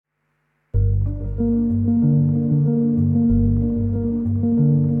Good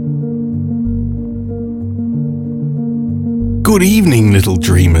evening, little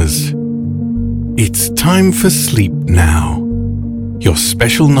dreamers. It's time for sleep now. Your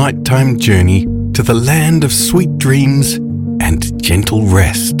special nighttime journey to the land of sweet dreams and gentle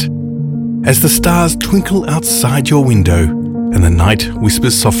rest. As the stars twinkle outside your window and the night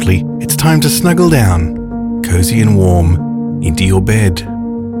whispers softly, it's time to snuggle down, cozy and warm, into your bed.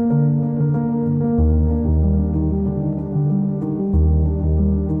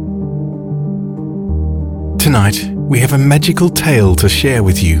 Tonight, we have a magical tale to share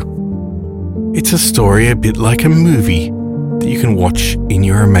with you. It's a story a bit like a movie that you can watch in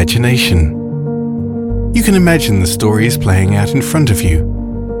your imagination. You can imagine the story is playing out in front of you,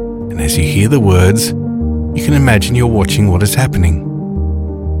 and as you hear the words, you can imagine you're watching what is happening.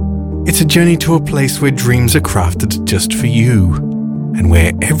 It's a journey to a place where dreams are crafted just for you, and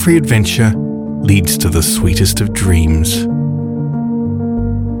where every adventure leads to the sweetest of dreams.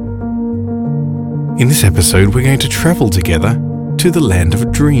 In this episode, we're going to travel together to the land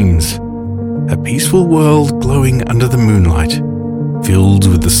of dreams, a peaceful world glowing under the moonlight, filled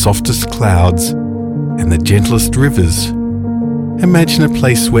with the softest clouds and the gentlest rivers. Imagine a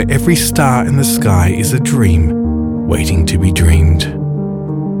place where every star in the sky is a dream, waiting to be dreamed.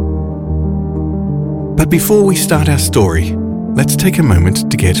 But before we start our story, let's take a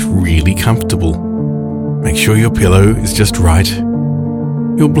moment to get really comfortable. Make sure your pillow is just right.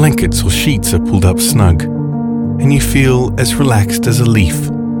 Your blankets or sheets are pulled up snug, and you feel as relaxed as a leaf,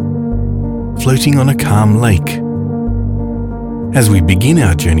 floating on a calm lake. As we begin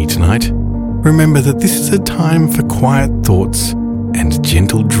our journey tonight, remember that this is a time for quiet thoughts and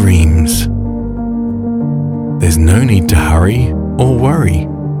gentle dreams. There's no need to hurry or worry.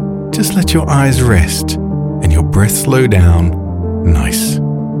 Just let your eyes rest and your breath slow down, nice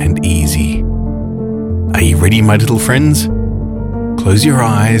and easy. Are you ready, my little friends? Close your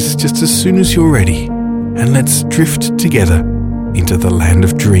eyes just as soon as you're ready, and let's drift together into the land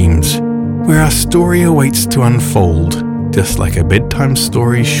of dreams, where our story awaits to unfold, just like a bedtime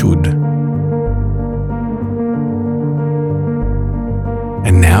story should.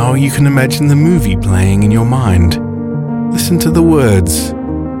 And now you can imagine the movie playing in your mind. Listen to the words,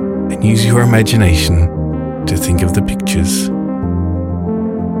 and use your imagination to think of the pictures.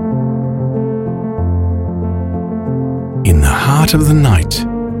 In the heart of the night,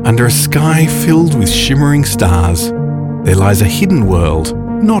 under a sky filled with shimmering stars, there lies a hidden world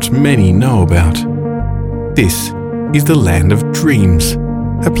not many know about. This is the land of dreams,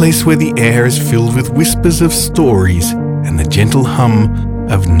 a place where the air is filled with whispers of stories and the gentle hum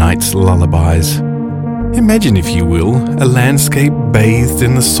of night's lullabies. Imagine, if you will, a landscape bathed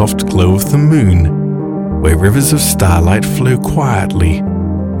in the soft glow of the moon, where rivers of starlight flow quietly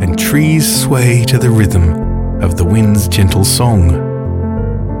and trees sway to the rhythm of the wind's gentle song.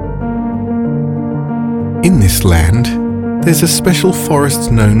 In this land, there's a special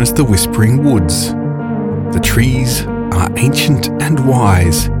forest known as the Whispering Woods. The trees are ancient and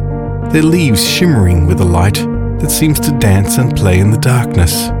wise, their leaves shimmering with a light that seems to dance and play in the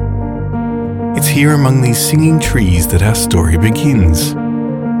darkness. It's here among these singing trees that our story begins.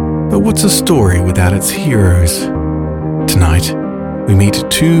 But what's a story without its heroes? Tonight, we meet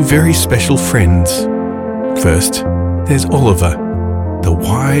two very special friends. First, there's Oliver, the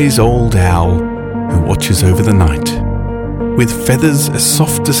wise old owl who watches over the night. With feathers as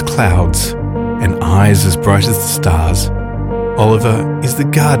soft as clouds and eyes as bright as the stars, Oliver is the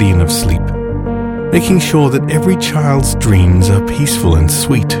guardian of sleep, making sure that every child's dreams are peaceful and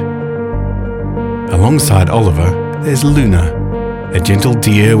sweet. Alongside Oliver, there's Luna, a gentle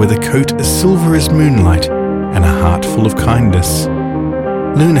deer with a coat as silver as moonlight and a heart full of kindness.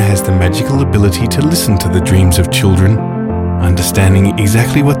 Luna has the magical ability to listen to the dreams of children, understanding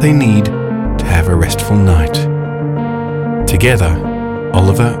exactly what they need to have a restful night. Together,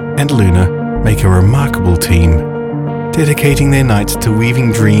 Oliver and Luna make a remarkable team, dedicating their nights to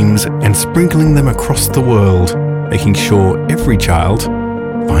weaving dreams and sprinkling them across the world, making sure every child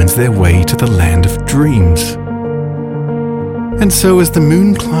finds their way to the land of dreams. And so as the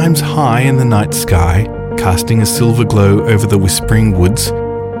moon climbs high in the night sky, casting a silver glow over the Whispering Woods,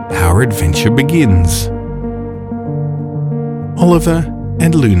 our adventure begins. Oliver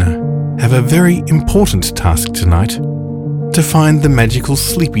and Luna have a very important task tonight: to find the magical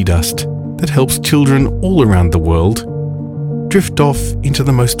sleepy dust that helps children all around the world drift off into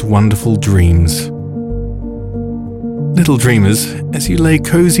the most wonderful dreams. Little dreamers, as you lay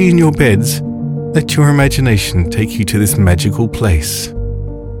cozy in your beds, let your imagination take you to this magical place.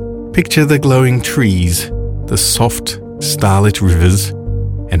 Picture the glowing trees, the soft, starlit rivers,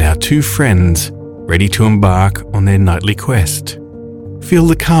 and our two friends ready to embark on their nightly quest. Feel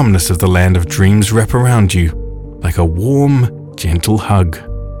the calmness of the land of dreams wrap around you like a warm, gentle hug.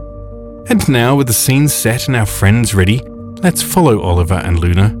 And now, with the scene set and our friends ready, let's follow Oliver and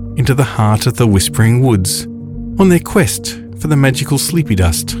Luna into the heart of the Whispering Woods on their quest for the magical sleepy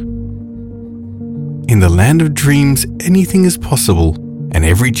dust. In the land of dreams, anything is possible, and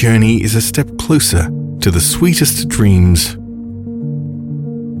every journey is a step closer to the sweetest dreams.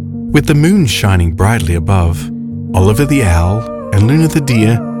 With the moon shining brightly above, Oliver the owl and Luna the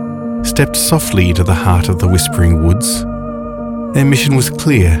deer stepped softly into the heart of the Whispering Woods. Their mission was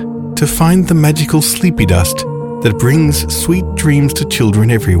clear: to find the magical sleepy dust that brings sweet dreams to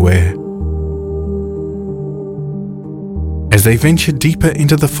children everywhere. As they ventured deeper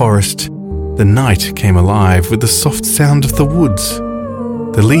into the forest, the night came alive with the soft sound of the woods.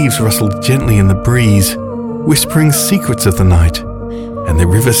 The leaves rustled gently in the breeze, whispering secrets of the night, and the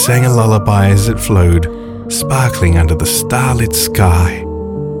river sang a lullaby as it flowed, sparkling under the starlit sky.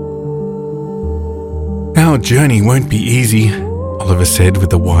 "Our journey won't be easy," Oliver said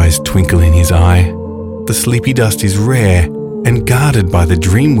with a wise twinkle in his eye. "The sleepy dust is rare and guarded by the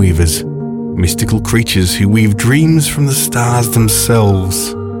dream weavers, mystical creatures who weave dreams from the stars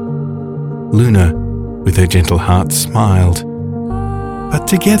themselves." Luna, with her gentle heart, smiled. "But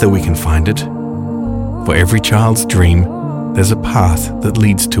together we can find it. For every child's dream, there's a path that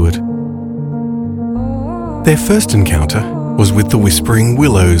leads to it." Their first encounter was with the Whispering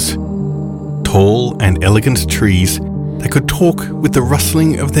Willows, tall and elegant trees that could talk with the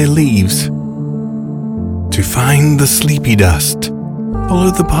rustling of their leaves. "To find the sleepy dust,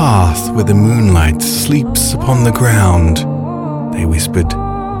 follow the path where the moonlight sleeps upon the ground," they whispered,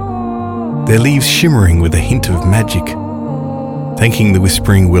 their leaves shimmering with a hint of magic. Thanking the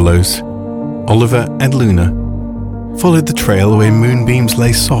Whispering Willows, Oliver and Luna followed the trail where moonbeams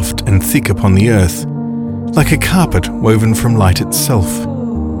lay soft and thick upon the earth, like a carpet woven from light itself.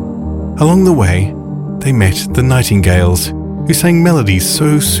 Along the way, they met the nightingales, who sang melodies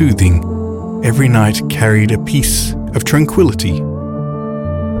so soothing, every night carried a piece of tranquility.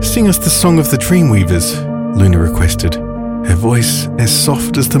 "Sing us the song of the Dreamweavers," Luna requested, her voice as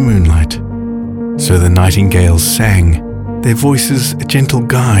soft as the moonlight. So the nightingales sang, their voices a gentle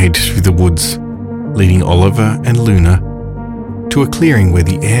guide through the woods, leading Oliver and Luna to a clearing where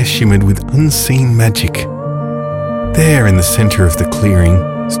the air shimmered with unseen magic. There in the center of the clearing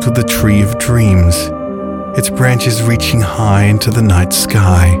stood the Tree of Dreams, its branches reaching high into the night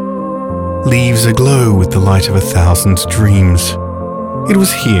sky, leaves aglow with the light of 1,000 dreams. It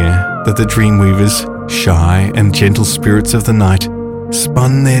was here that the Dreamweavers, shy and gentle spirits of the night,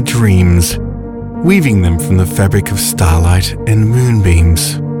 spun their dreams, weaving them from the fabric of starlight and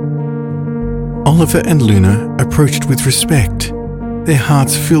moonbeams. Oliver and Luna approached with respect, their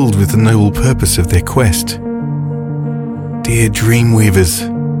hearts filled with the noble purpose of their quest. "Dear Dreamweavers,"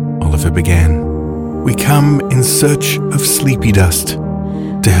 Oliver began, "we come in search of sleepy dust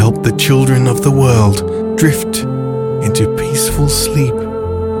to help the children of the world drift into peaceful sleep."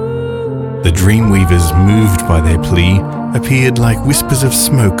 The Dreamweavers, moved by their plea, appeared like whispers of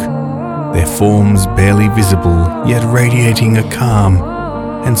smoke, their forms barely visible, yet radiating a calm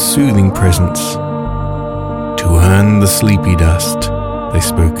and soothing presence. "To earn the sleepy dust," they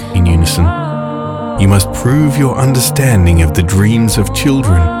spoke in unison, "you must prove your understanding of the dreams of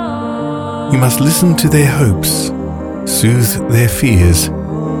children. You must listen to their hopes, soothe their fears,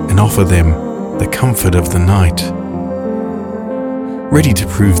 and offer them the comfort of the night." Ready to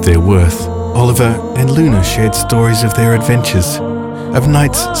prove their worth, Oliver and Luna shared stories of their adventures, of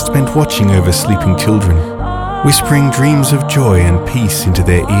nights spent watching over sleeping children, whispering dreams of joy and peace into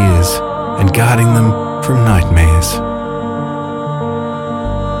their ears and guarding them from nightmares.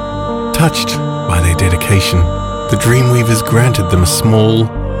 Touched by their dedication, the Dreamweavers granted them a small,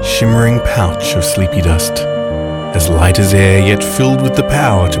 shimmering pouch of sleepy dust, as light as air yet filled with the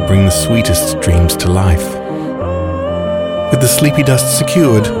power to bring the sweetest dreams to life. With the sleepy dust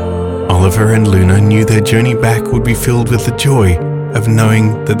secured, Oliver and Luna knew their journey back would be filled with the joy of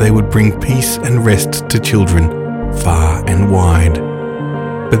knowing that they would bring peace and rest to children far and wide.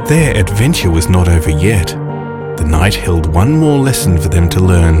 But their adventure was not over yet. The night held one more lesson for them to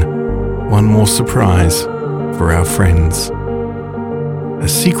learn, one more surprise for our friends. A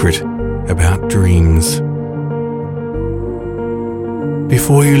secret about dreams.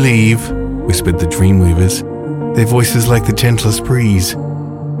 "Before you leave," whispered the Dreamweavers, their voices like the gentlest breeze,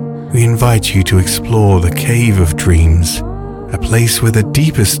 "we invite you to explore the Cave of Dreams, a place where the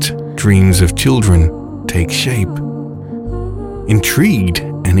deepest dreams of children take shape." Intrigued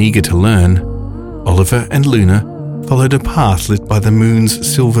and eager to learn, Oliver and Luna followed a path lit by the moon's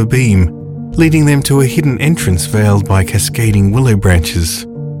silver beam, leading them to a hidden entrance veiled by cascading willow branches.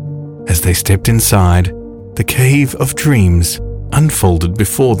 As they stepped inside, the Cave of Dreams unfolded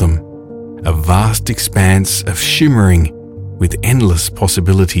before them, a vast expanse of shimmering with endless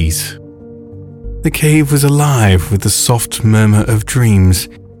possibilities. The cave was alive with the soft murmur of dreams,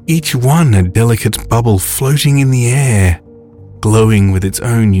 each one a delicate bubble floating in the air, glowing with its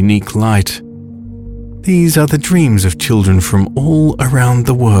own unique light. "These are the dreams of children from all around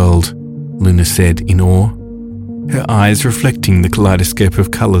the world," Luna said in awe, her eyes reflecting the kaleidoscope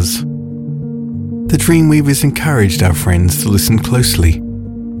of colours. The Dreamweavers encouraged our friends to listen closely,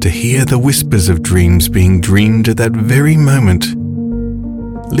 to hear the whispers of dreams being dreamed at that very moment.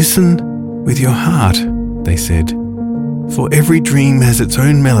 "Listen with your heart," they said, "for every dream has its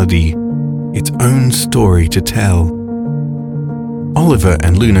own melody, its own story to tell." Oliver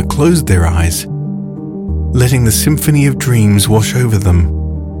and Luna closed their eyes, letting the symphony of dreams wash over them.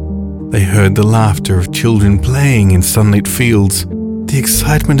 They heard the laughter of children playing in sunlit fields, the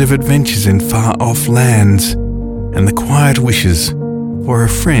excitement of adventures in far-off lands, and the quiet wishes for a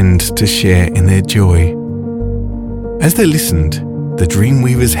friend to share in their joy. As they listened, the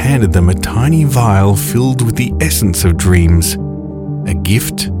Dreamweavers handed them a tiny vial filled with the essence of dreams, a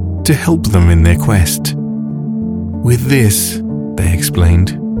gift to help them in their quest. "With this," they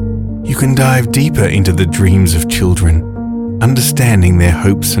explained, "you can dive deeper into the dreams of children, understanding their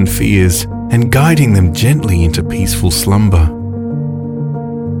hopes and fears and guiding them gently into peaceful slumber."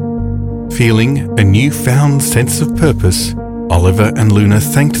 Feeling a newfound sense of purpose, Oliver and Luna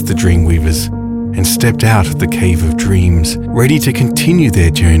thanked the Dreamweavers and stepped out of the Cave of Dreams, ready to continue their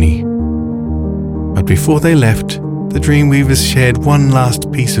journey. But before they left, the Dreamweavers shared one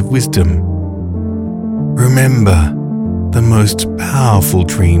last piece of wisdom. "Remember, the most powerful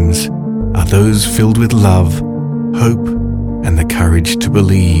dreams are those filled with love, hope, and the courage to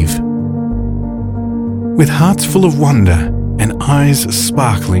believe." With hearts full of wonder and eyes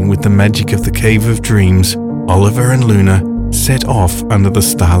sparkling with the magic of the Cave of Dreams, Oliver and Luna set off under the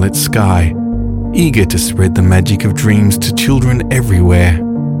starlit sky, eager to spread the magic of dreams to children everywhere.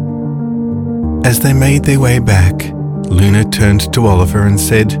 As they made their way back, Luna turned to Oliver and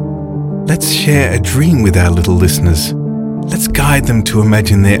said, "Let's share a dream with our little listeners. Let's guide them to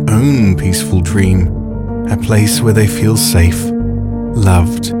imagine their own peaceful dream, a place where they feel safe,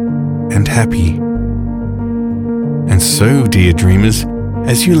 loved, and happy." And so, dear dreamers,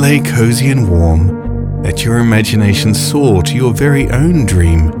 as you lay cozy and warm, let your imagination soar to your very own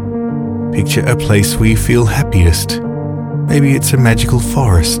dream. Picture a place where you feel happiest. Maybe it's a magical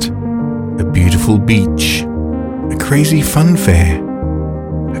forest, a beautiful beach, a crazy fun fair,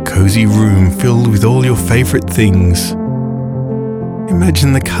 a cozy room filled with all your favorite things.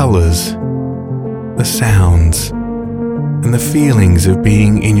 Imagine the colors, the sounds, and the feelings of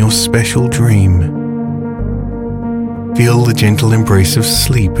being in your special dream. Feel the gentle embrace of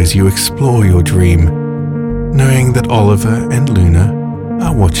sleep as you explore your dream, knowing that Oliver and Luna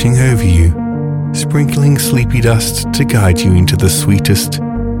are watching over you, sprinkling sleepy dust to guide you into the sweetest,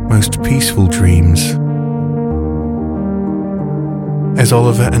 most peaceful dreams. As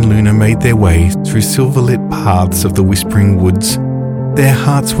Oliver and Luna made their way through silver-lit paths of the Whispering Woods, their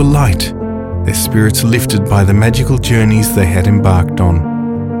hearts were light, their spirits lifted by the magical journeys they had embarked on.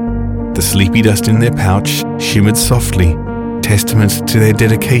 The sleepy dust in their pouch shimmered softly, testament to their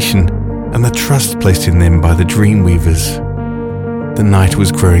dedication and the trust placed in them by the Dreamweavers. The night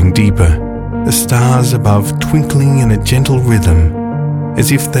was growing deeper, the stars above twinkling in a gentle rhythm,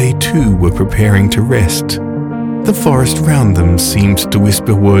 as if they too were preparing to rest. The forest round them seemed to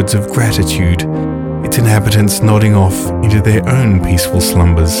whisper words of gratitude, its inhabitants nodding off into their own peaceful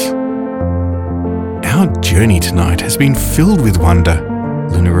slumbers. "Our journey tonight has been filled with wonder,"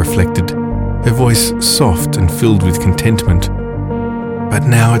 Luna reflected, her voice soft and filled with contentment. "But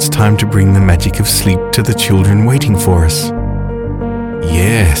now it's time to bring the magic of sleep to the children waiting for us."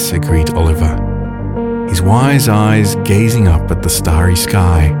 "Yes," agreed Oliver, his wise eyes gazing up at the starry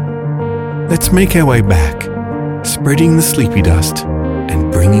sky. "Let's make our way back, spreading the sleepy dust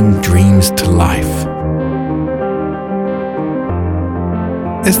and bringing dreams to life."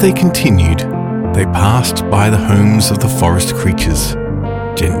 As they continued, they passed by the homes of the forest creatures,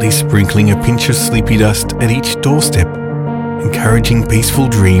 gently sprinkling a pinch of sleepy dust at each doorstep, encouraging peaceful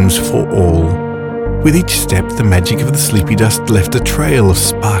dreams for all. With each step, the magic of the sleepy dust left a trail of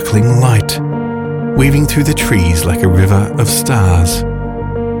sparkling light, weaving through the trees like a river of stars.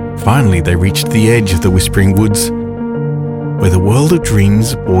 Finally, they reached the edge of the Whispering Woods, where the world of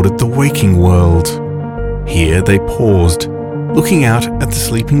dreams bordered the waking world. Here they paused, looking out at the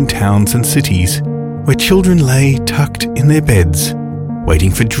sleeping towns and cities, where children lay tucked in their beds,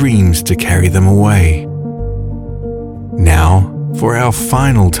 waiting for dreams to carry them away. "Now for our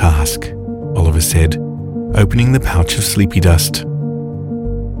final task," Oliver said, opening the pouch of sleepy dust.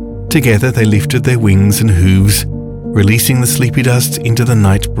 Together they lifted their wings and hooves, releasing the sleepy dust into the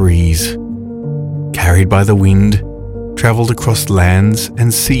night breeze. Carried by the wind, travelled across lands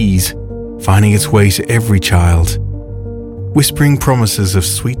and seas, finding its way to every child, whispering promises of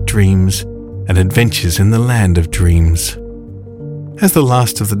sweet dreams and adventures in the land of dreams. As the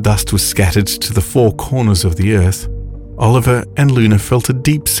last of the dust was scattered to the four corners of the earth, Oliver and Luna felt a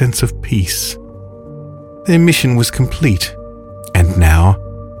deep sense of peace. Their mission was complete, and now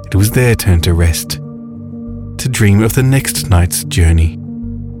it was their turn to rest, to dream of the next night's journey.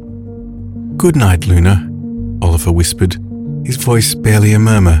 "Good night, Luna," Oliver whispered, his voice barely a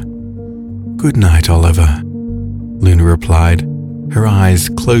murmur. "Good night, Oliver," Luna replied, her eyes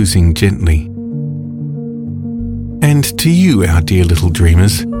closing gently. And to you, our dear little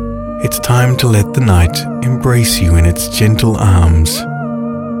dreamers, it's time to let the night embrace you in its gentle arms.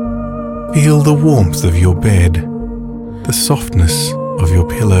 Feel the warmth of your bed, the softness of your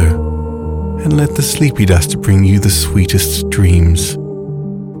pillow, and let the sleepy dust bring you the sweetest dreams.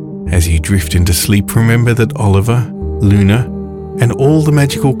 As you drift into sleep, remember that Oliver, Luna, and all the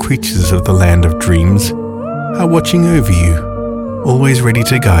magical creatures of the land of dreams are watching over you, always ready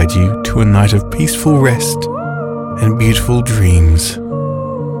to guide you to a night of peaceful rest and beautiful dreams.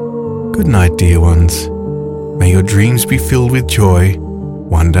 Good night, dear ones. May your dreams be filled with joy,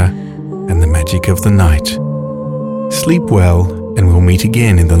 wonder, and the magic of the night. Sleep well, and we'll meet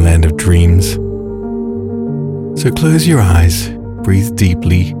again in the land of dreams. So close your eyes, breathe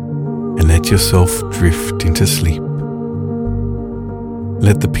deeply, and let yourself drift into sleep.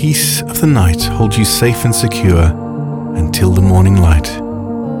 Let the peace of the night hold you safe and secure until the morning light.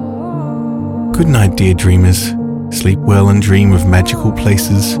 Good night, dear dreamers. Sleep well and dream of magical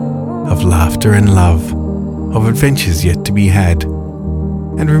places, of laughter and love, of adventures yet to be had.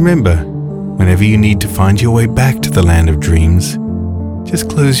 And remember, whenever you need to find your way back to the land of dreams, just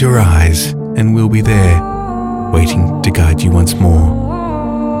close your eyes and we'll be there, waiting to guide you once more.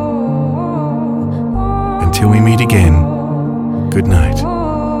 Until we meet again, good night.